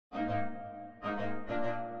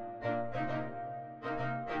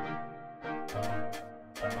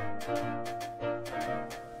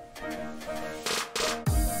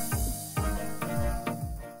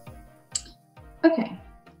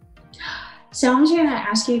So I'm just going to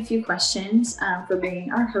ask you a few questions for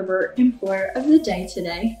being our Herbert Employer of the Day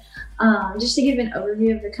today, just to give an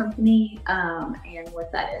overview of the company and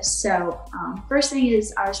what that is. So first thing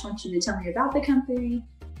is I just want you to tell me about the company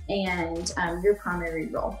and your primary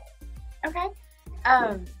role. Okay.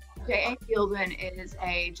 J.A. Fielden is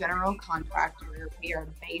a general contractor. We are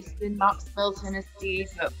based in Knoxville, Tennessee,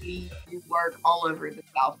 but we do work all over the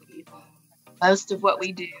Southeast. Most of what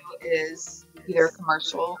we do is either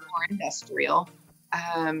commercial or industrial.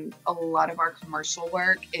 A lot of our commercial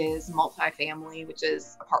work is multifamily, which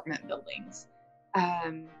is apartment buildings.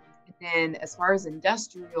 And then as far as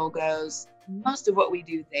industrial goes, most of what we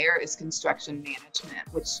do there is construction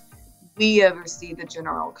management, which we oversee the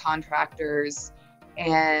general contractors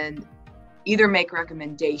and either make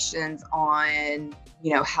recommendations on,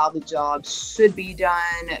 how the job should be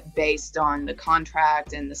done based on the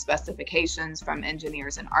contract and the specifications from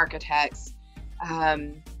engineers and architects.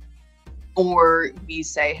 Or we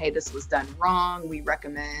say, hey, this was done wrong. We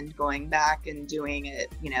recommend going back and doing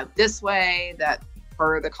it, this way, that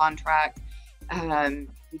per the contract.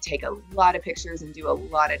 We take a lot of pictures and do a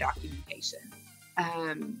lot of documentation.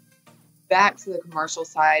 Back to the commercial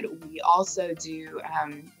side, we also do,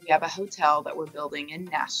 we have a hotel that we're building in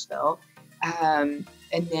Nashville. And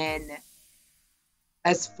then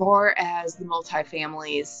as far as the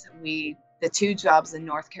multifamilies, the two jobs in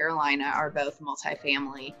North Carolina are both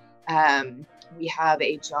multifamily. We have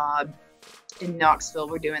a job in Knoxville.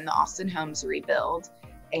 We're doing the Austin Homes rebuild.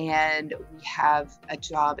 And we have a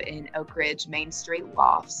job in Oak Ridge Main Street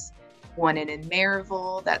Lofts. One in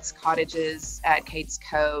Maryville, that's cottages at Cates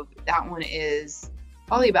Cove. That one is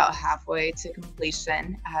probably about halfway to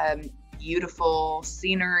completion. Beautiful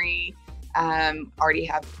scenery. Already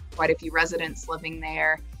have quite a few residents living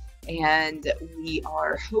there. And we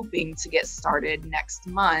are hoping to get started next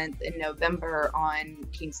month in November on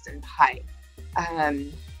Kingston Pike.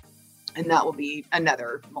 And that will be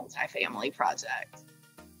another multifamily project.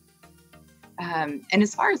 And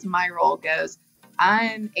as far as my role goes,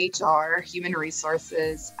 I'm HR, human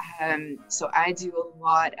resources. So I do a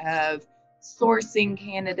lot of sourcing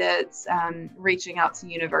candidates, reaching out to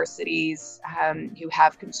universities who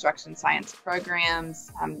have construction science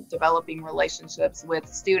programs, developing relationships with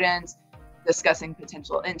students, discussing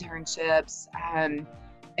potential internships.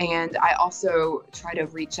 And I also try to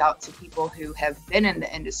reach out to people who have been in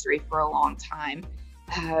the industry for a long time,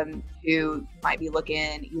 who might be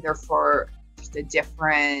looking either for just a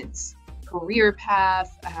different career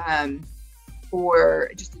path or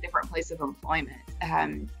just a different place of employment.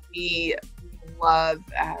 We love,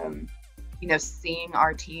 seeing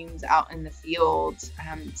our teams out in the field.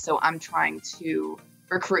 So I'm trying to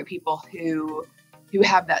recruit people who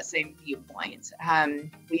have that same viewpoint.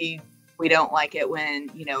 We don't like it when,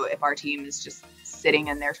 if our team is just sitting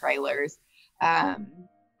in their trailers. And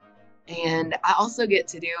I also get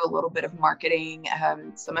to do a little bit of marketing,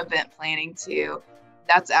 some event planning too.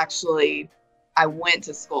 That's actually, I went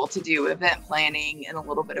to school to do event planning and a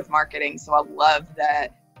little bit of marketing. So I love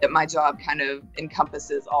that my job kind of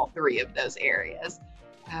encompasses all three of those areas.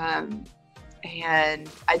 And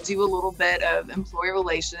I do a little bit of employee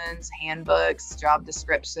relations, handbooks, job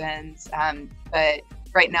descriptions. But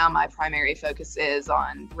right now my primary focus is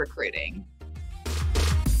on recruiting.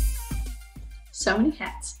 So many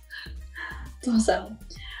hats. It's awesome.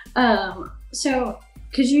 So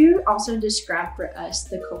could you also describe for us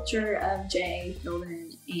the culture of J.A.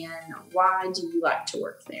 Fielden and why do you like to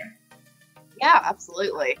work there? Yeah,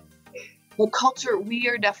 absolutely. The culture, we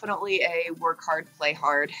are definitely a work hard, play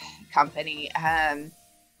hard company.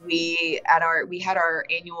 We had our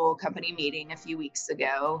annual company meeting a few weeks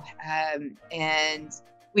ago, and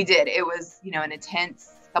we did. It was, an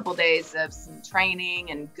intense couple days of some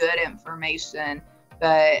training and good information,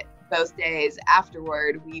 but both days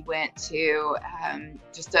afterward, we went to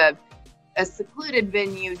just a secluded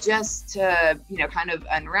venue just to, kind of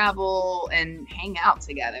unravel and hang out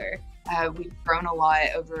together. We've grown a lot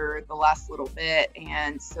over the last little bit,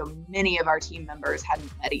 and so many of our team members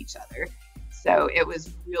hadn't met each other. So it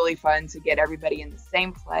was really fun to get everybody in the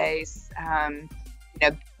same place,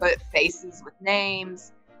 put faces with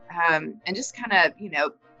names, and just kind of,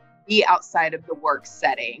 be outside of the work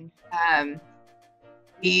setting.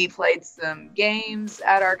 We played some games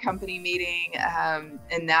at our company meeting,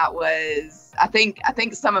 and that was, I think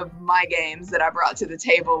some of my games that I brought to the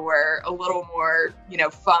table were a little more,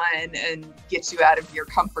 fun and get you out of your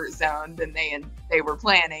comfort zone than they were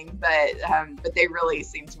planning, but they really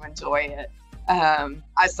seemed to enjoy it.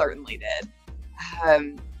 I certainly did.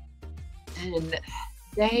 And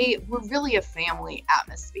they were really a family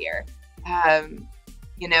atmosphere.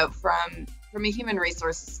 From from a human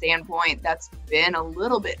resources standpoint, that's been a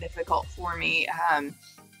little bit difficult for me,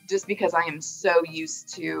 just because I am so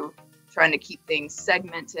used to trying to keep things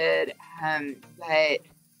segmented.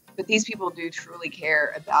 But these people do truly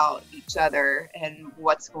care about each other and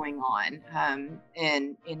what's going on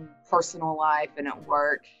in personal life and at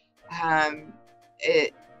work.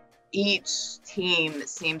 Each team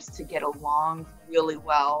seems to get along really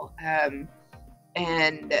well,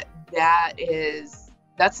 and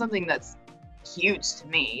that's something that's huge to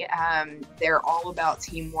me. They're all about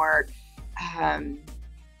teamwork, and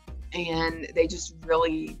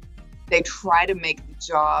they try to make the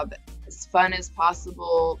job as fun as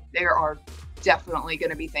possible. There are definitely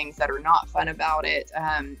going to be things that are not fun about it.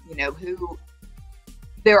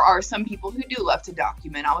 There are some people who do love to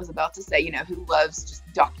document. I was about to say, who loves just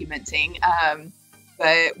documenting.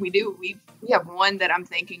 But we have one that I'm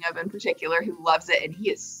thinking of in particular who loves it, and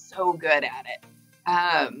he is so good at it.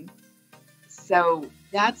 So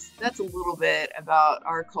that's a little bit about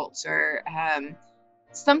our culture.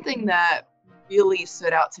 Something that really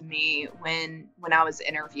stood out to me when I was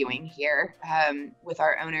interviewing here with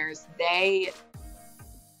our owners, they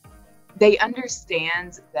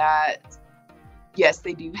understand that, yes,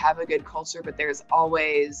 they do have a good culture, but there's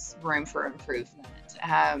always room for improvement.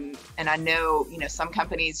 And I know, some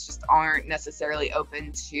companies just aren't necessarily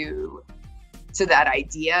open to that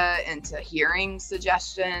idea and to hearing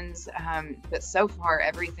suggestions. But so far,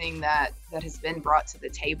 everything that has been brought to the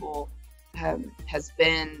table has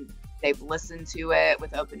been, they've listened to it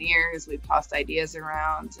with open ears. We've tossed ideas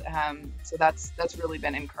around. So that's really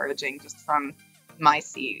been encouraging just from my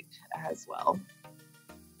seat as well.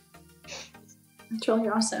 That's really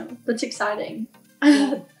awesome. That's exciting.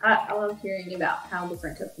 I love hearing about how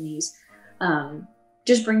different companies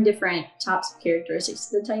just bring different types of characteristics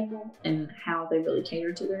to the table and how they really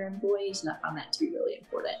cater to their employees. And I find that to be really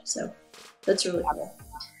important. So that's really cool.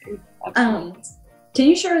 Can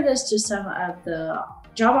you share with us just some of the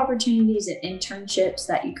job opportunities and internships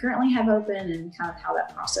that you currently have open and kind of how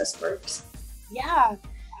that process works? Yeah.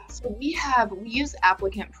 So we use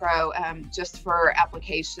Applicant Pro just for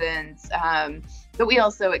applications, but we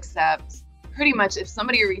also accept pretty much if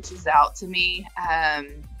somebody reaches out to me,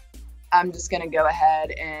 I'm just going to go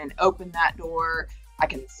ahead and open that door. I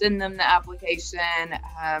can send them the application.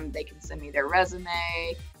 They can send me their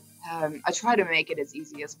resume. I try to make it as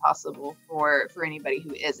easy as possible for anybody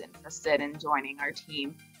who is interested in joining our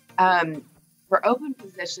team. For open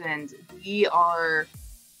positions, we are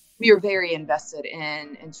very invested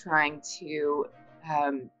in trying to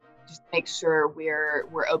just make sure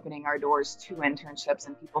we're opening our doors to internships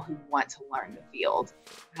and people who want to learn the field.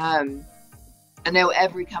 I know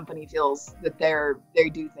every company feels that they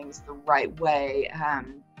do things the right way,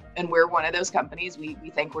 and we're one of those companies. We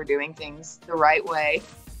think we're doing things the right way.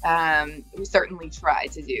 We certainly try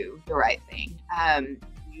to do the right thing.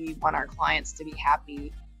 We want our clients to be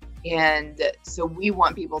happy. And so we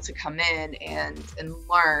want people to come in and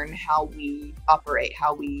learn how we operate,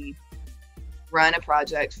 how we run a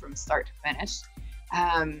project from start to finish.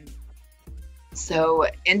 So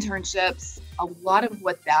internships, a lot of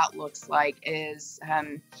what that looks like is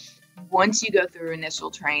once you go through initial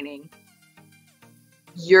training,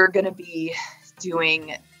 you're going to be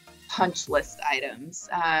doing punch list items.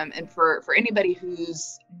 And for anybody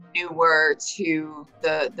who's newer to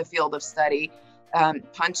the field of study,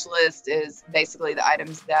 punch list is basically the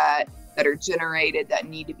items that are generated that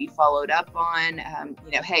need to be followed up on.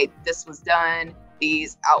 Hey, this was done.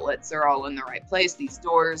 These outlets are all in the right place. These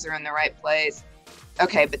doors are in the right place.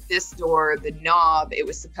 Okay, but this door, the knob, it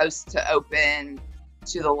was supposed to open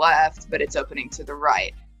to the left, but it's opening to the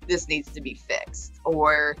right. This needs to be fixed.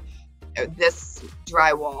 Or this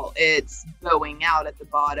drywall, it's bowing out at the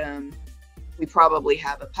bottom. We probably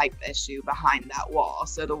have a pipe issue behind that wall.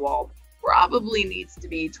 So the wall probably needs to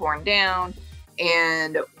be torn down,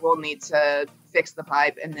 and we'll need to fix the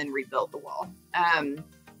pipe and then rebuild the wall.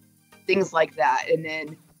 Things like that. And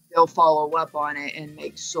then they'll follow up on it and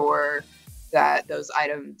make sure that those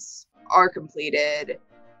items are completed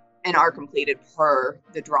and are completed per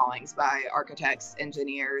the drawings by architects,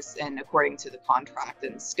 engineers, and according to the contract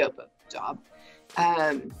and scope of the job.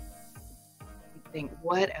 I think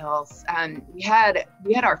what else? We had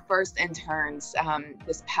our first interns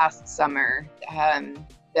this past summer,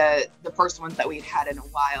 the first ones that we'd had in a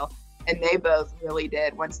while, and they both really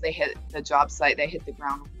did. Once they hit the job site, they hit the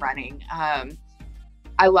ground running.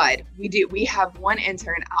 I lied. We have one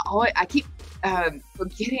intern. I keep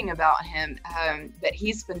forgetting about him, but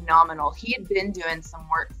he's phenomenal. He had been doing some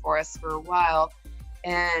work for us for a while,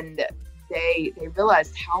 and they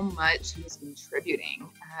realized how much he was contributing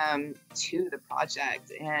to the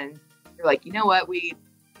project, and they're like, you know what, we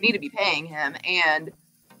need to be paying him, and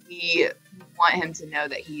we want him to know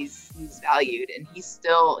that he's valued, and he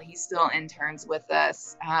still interns with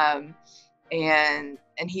us, and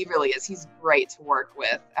he really is. He's great to work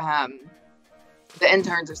with. The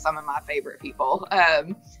interns are some of my favorite people. I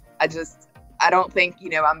don't think,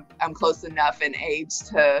 I'm close enough in age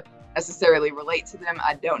to necessarily relate to them.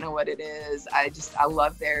 I don't know what it is. I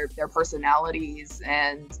love their personalities,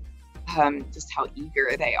 and just how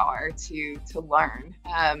eager they are to learn.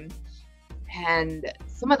 And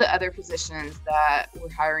some of the other positions that we're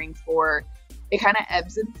hiring for, it kind of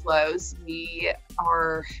ebbs and flows. We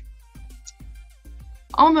are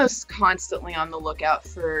almost constantly on the lookout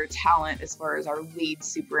for talent as far as our lead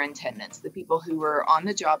superintendents, the people who are on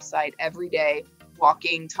the job site every day,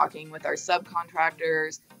 walking, talking with our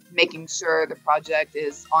subcontractors, making sure the project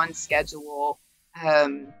is on schedule,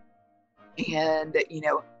 and,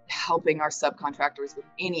 helping our subcontractors with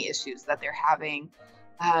any issues that they're having.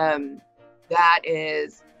 That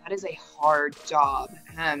is a hard job,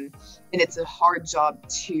 and it's a hard job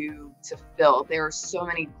to fill. There are so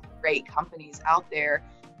many great companies out there,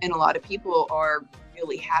 and a lot of people are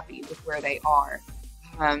really happy with where they are.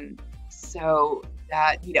 So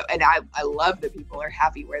that, and I love that people are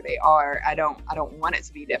happy where they are. I don't want it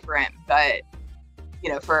to be different, but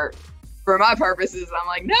for my purposes, I'm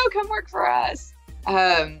like, no, come work for us.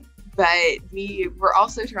 But we're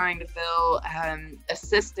also trying to fill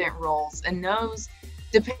assistant roles, and those,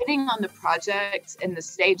 depending on the project and the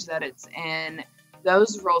stage that it's in,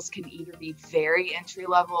 those roles can either be very entry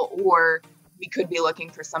level, or we could be looking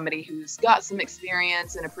for somebody who's got some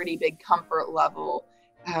experience and a pretty big comfort level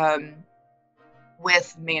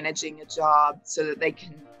with managing a job, so that they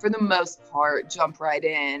can, for the most part, jump right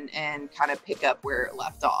in and kind of pick up where it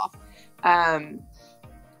left off.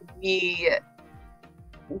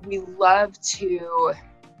 We love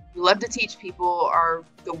to teach people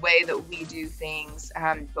the way that we do things,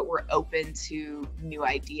 but we're open to new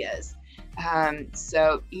ideas.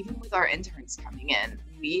 So even with our interns coming in,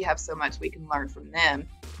 we have so much we can learn from them.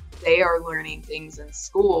 They are learning things in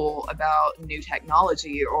school about new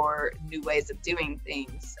technology or new ways of doing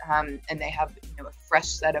things, and they have a fresh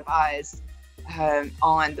set of eyes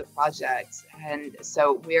on the project. And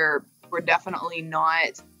so we're definitely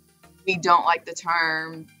not. We don't like the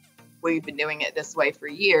term, we've been doing it this way for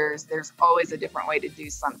years. There's always a different way to do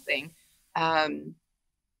something.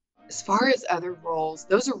 As far as other roles,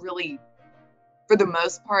 those are really, for the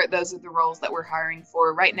most part, those are the roles that we're hiring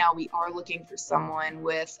for. Right now, we are looking for someone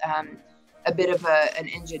with a bit of an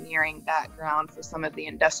engineering background for some of the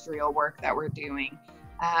industrial work that we're doing.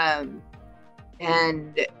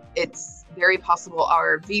 And it's very possible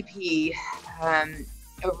our VP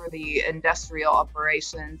over the industrial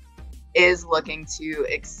operations is looking to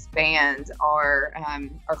expand our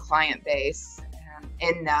client base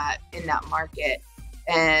in that market.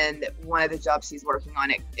 And one of the jobs he's working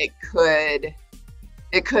on, it could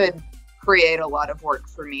create a lot of work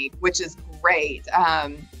for me, which is great.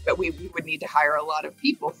 But we would need to hire a lot of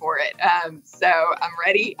people for it. So I'm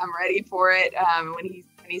ready for it when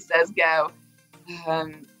he says go.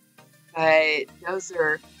 But those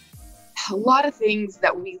are a lot of things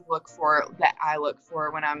that I look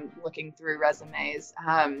for when I'm looking through resumes.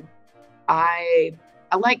 I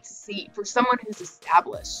like to see, for someone who's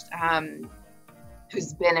established,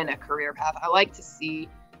 who's been in a career path, I like to see,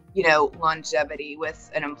 longevity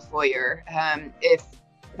with an employer. If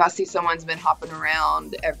I see someone's been hopping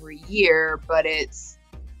around every year, but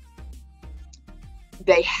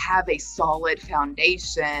they have a solid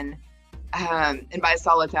foundation, and by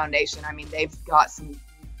solid foundation, I mean they've got some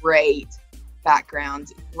great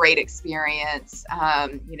background, great experience,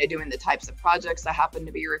 doing the types of projects I happen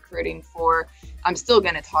to be recruiting for, I'm still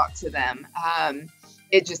going to talk to them.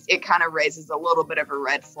 It kind of raises a little bit of a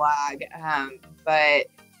red flag. But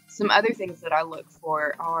some other things that I look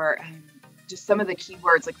for are just some of the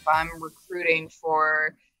keywords. Like if I'm recruiting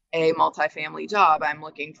for a multifamily job, I'm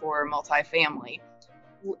looking for multifamily.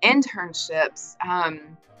 Internships,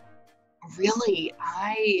 really,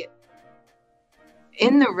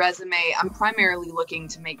 in the resume, I'm primarily looking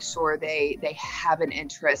to make sure they have an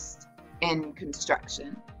interest in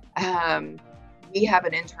construction. We have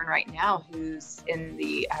an intern right now who's in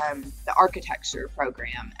the architecture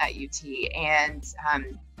program at UT, and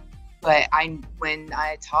but when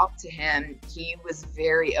I talked to him, he was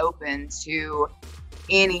very open to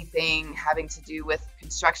anything having to do with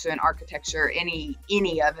construction, architecture, any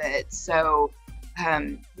of it. So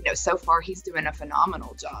so far he's doing a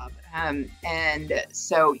phenomenal job. And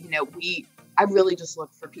so, I really just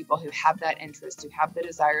look for people who have that interest, who have the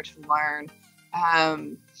desire to learn.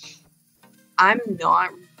 I'm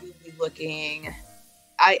not really looking.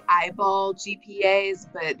 I eyeball GPAs,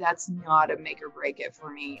 but that's not a make or break it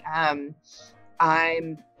for me.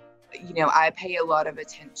 I pay a lot of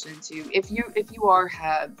attention to if you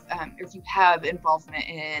have involvement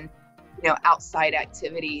in, outside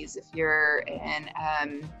activities. If you're in,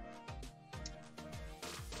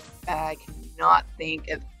 I cannot think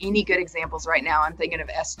of any good examples right now. I'm thinking of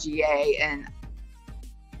SGA and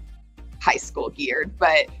high school geared,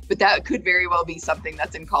 but that could very well be something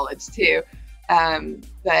that's in college too. But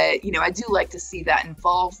I do like to see that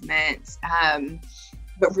involvement.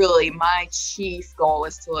 But really, my chief goal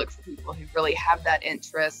is to look for people who really have that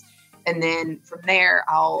interest, and then from there,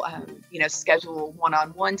 I'll schedule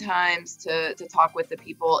one-on-one times to talk with the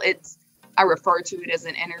people. I refer to it as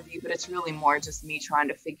an interview, but it's really more just me trying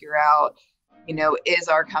to figure out, is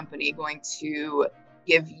our company going to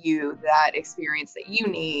give you that experience that you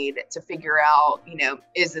need to figure out,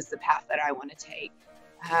 is this the path that I want to take?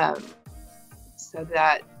 So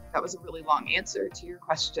that was a really long answer to your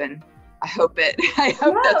question. I hope no,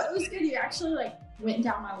 it was good. You actually went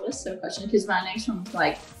down my list of questions, because my next one was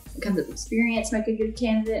what kinds of experience make a good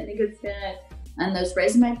candidate and a good fit, and those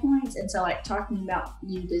resume points. And so talking about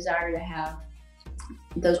you desire to have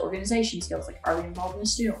those organization skills, are they involved in the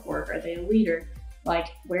student work? Are they a leader?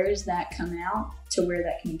 Where does that come out to where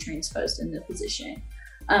that can be transposed in the position?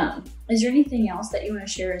 Is there anything else that you want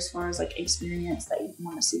to share as far as experience that you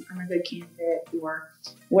want to see from a good candidate, or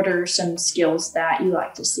what are some skills that you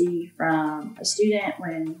like to see from a student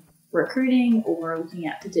when recruiting or looking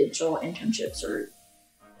at potential internships or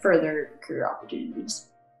further career opportunities?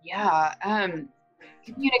 Yeah,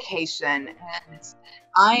 communication,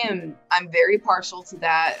 and I'm very partial to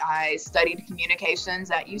that. I studied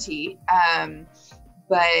communications at UT,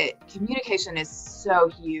 but communication is so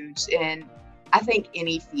huge in, I think,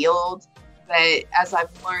 any field, but as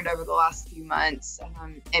I've learned over the last few months,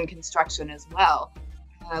 in construction as well,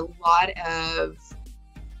 a lot of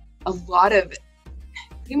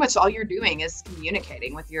pretty much all you're doing is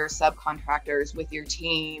communicating with your subcontractors, with your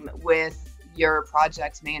team, with your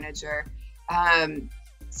project manager.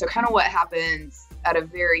 So kind of what happens at a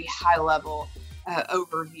very high level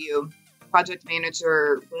overview, project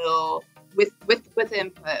manager will, with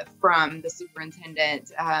input from the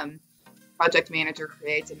superintendent, project manager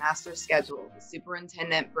creates a master schedule. The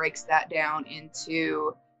superintendent breaks that down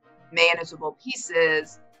into manageable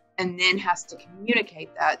pieces and then has to communicate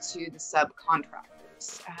that to the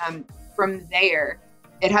subcontractors. From there,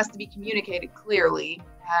 it has to be communicated clearly,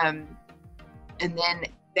 and then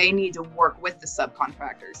they need to work with the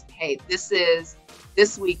subcontractors. Hey,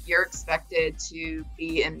 this week you're expected to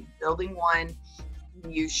be in building 1.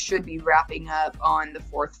 You should be wrapping up on the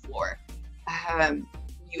 4th floor.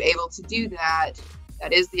 You able to do that?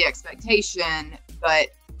 That is the expectation, but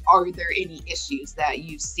are there any issues that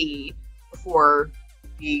you see before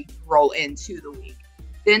we roll into the week?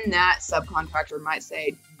 Then that subcontractor might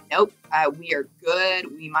say, nope, we are good.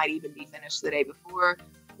 We might even be finished the day before.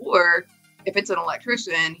 Or if it's an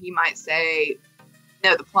electrician, he might say,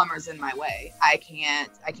 no, the plumber's in my way. I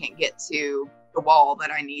can't get to the wall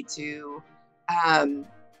that I need to.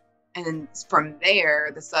 And from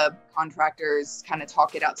there, the subcontractors kind of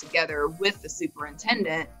talk it out together with the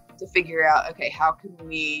superintendent to figure out, okay, how can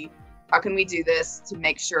we do this to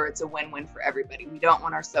make sure it's a win-win for everybody? We don't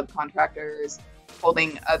want our subcontractors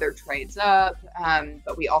holding other trades up,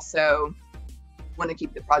 but we also want to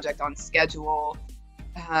keep the project on schedule.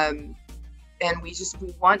 And we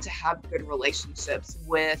want to have good relationships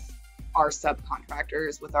with our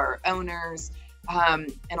subcontractors, with our owners.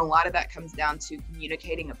 And a lot of that comes down to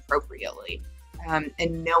communicating appropriately, and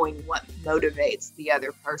knowing what motivates the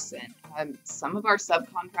other person. Some of our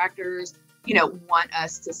subcontractors, want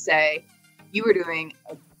us to say, you are doing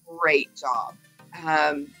a great job.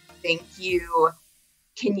 Thank you.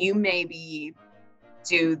 Can you maybe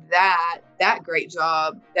do that great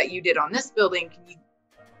job that you did on this building? Can you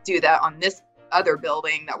do that on this other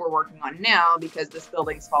building that we're working on now, because this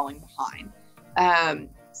building's falling behind?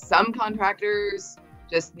 Some contractors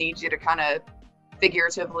just need you to kind of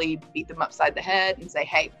figuratively beat them upside the head and say,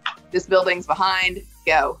 hey, this building's behind,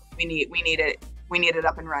 go. We need it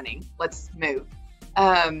up and running. Let's move.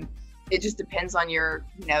 It just depends on your,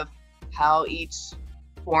 how each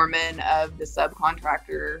foreman of the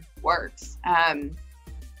subcontractor works.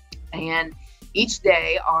 And each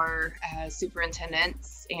day our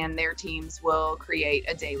superintendents and their teams will create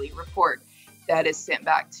a daily report that is sent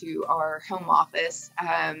back to our home office,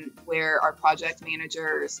 where our project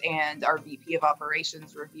managers and our VP of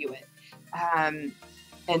operations review it.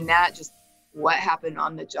 And that just what happened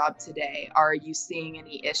on the job today? Are you seeing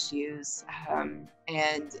any issues?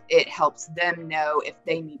 And it helps them know if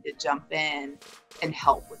they need to jump in and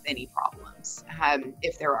help with any problems,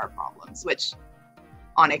 if there are problems, which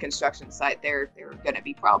on a construction site, there are going to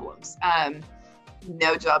be problems.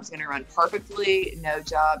 No job's going to run perfectly. No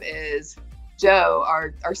job is Joe,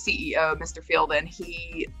 our CEO, Mr. Fielden.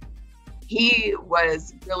 He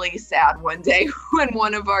was really sad one day when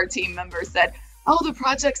one of our team members said, "Oh, the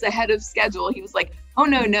project's ahead of schedule." He was like, "Oh,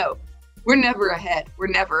 no, we're never ahead. We're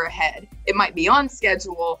never ahead. It might be on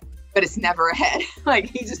schedule, but it's never ahead."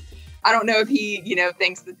 Like I don't know if he,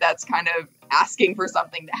 thinks that that's kind of asking for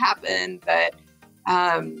something to happen, but,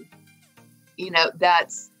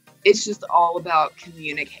 it's just all about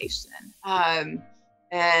communication. And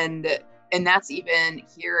that's even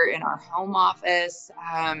here in our home office,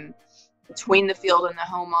 between the field and the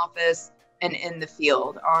home office and in the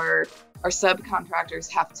field. Our subcontractors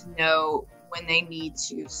have to know when they need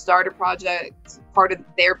to start a project, part of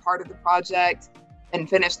the project, and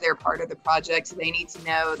finish their part of the project. They need to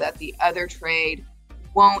know that the other trade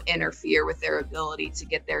won't interfere with their ability to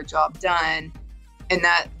get their job done. And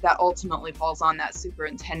that ultimately falls on that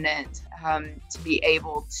superintendent to be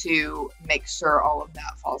able to make sure all of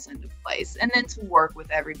that falls into place, and then to work with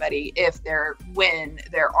everybody when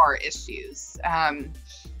there are issues, and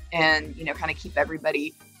kind of keep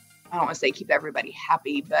everybody, I don't want to say keep everybody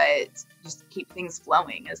happy, but just keep things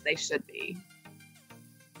flowing as they should be.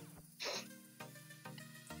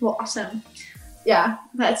 Well, awesome. Yeah,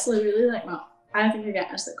 that's literally like I think I got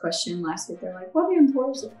asked that question last week. They're like, "What do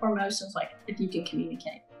employees look for most?" I was like, "If you can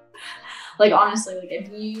communicate." Like, honestly, like if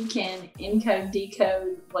you can encode,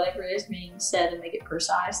 decode whatever is being said and make it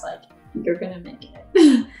precise, like you're gonna make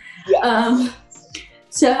it. Yeah.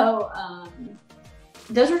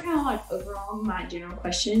 Those are kind of like overall my general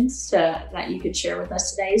questions that you could share with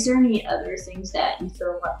us today. Is there any other things that you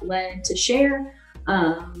feel led to share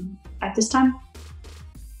at this time?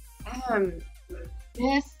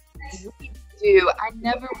 Yes, we do. I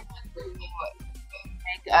never want to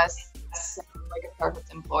make us sound like a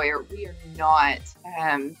perfect employer. We are not.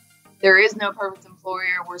 There is no perfect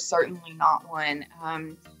employer. We're certainly not one.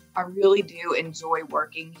 I really do enjoy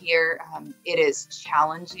working here. It is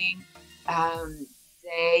challenging.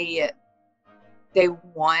 They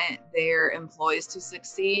want their employees to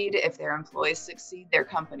succeed. If their employees succeed, their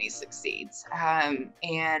company succeeds.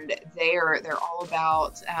 And they're all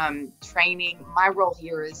about training. My role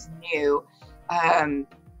here is new.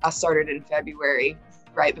 I started in February,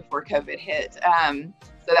 right before COVID hit.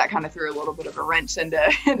 So that kind of threw a little bit of a wrench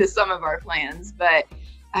into some of our plans. But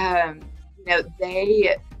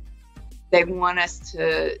they want us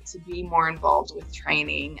to be more involved with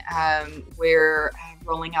training. We're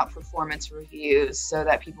rolling out performance reviews so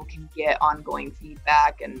that people can get ongoing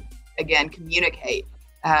feedback and, again, communicate,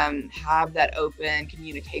 have that open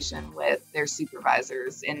communication with their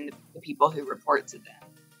supervisors and the people who report to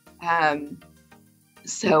them.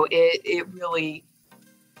 So it really,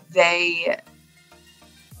 the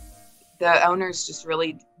owners just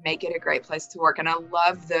really make it a great place to work. And I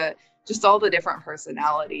love just all the different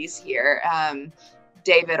personalities here.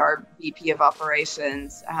 David, our VP of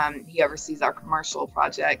operations, he oversees our commercial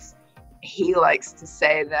projects. He likes to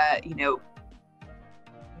say that,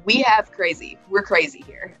 we're crazy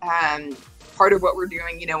here. Part of what we're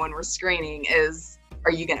doing, when we're screening is,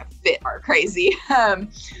 are you going to fit our crazy? And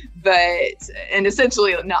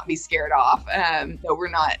essentially not be scared off. No, we're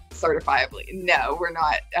not certifiably. No, we're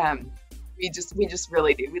not. We just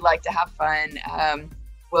really do. We like to have fun.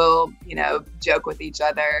 We'll, joke with each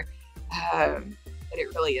other. But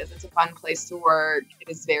it really is. It's a fun place to work. It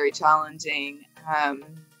is very challenging.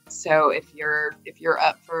 So if you're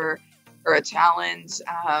up for a challenge,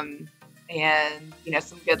 and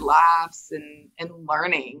some good laughs and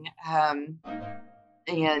learning,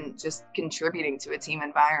 and just contributing to a team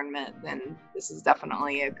environment, then this is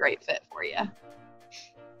definitely a great fit for you.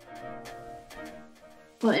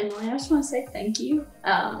 Well, Emily, I just want to say thank you,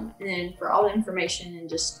 and for all the information and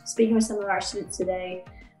just speaking with some of our students today,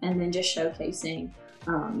 and then just showcasing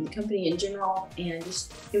the company in general. And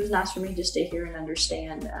just, it was nice for me just to hear and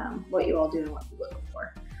understand what you all do and what you look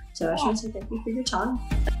for. So I just want to say thank you for your time.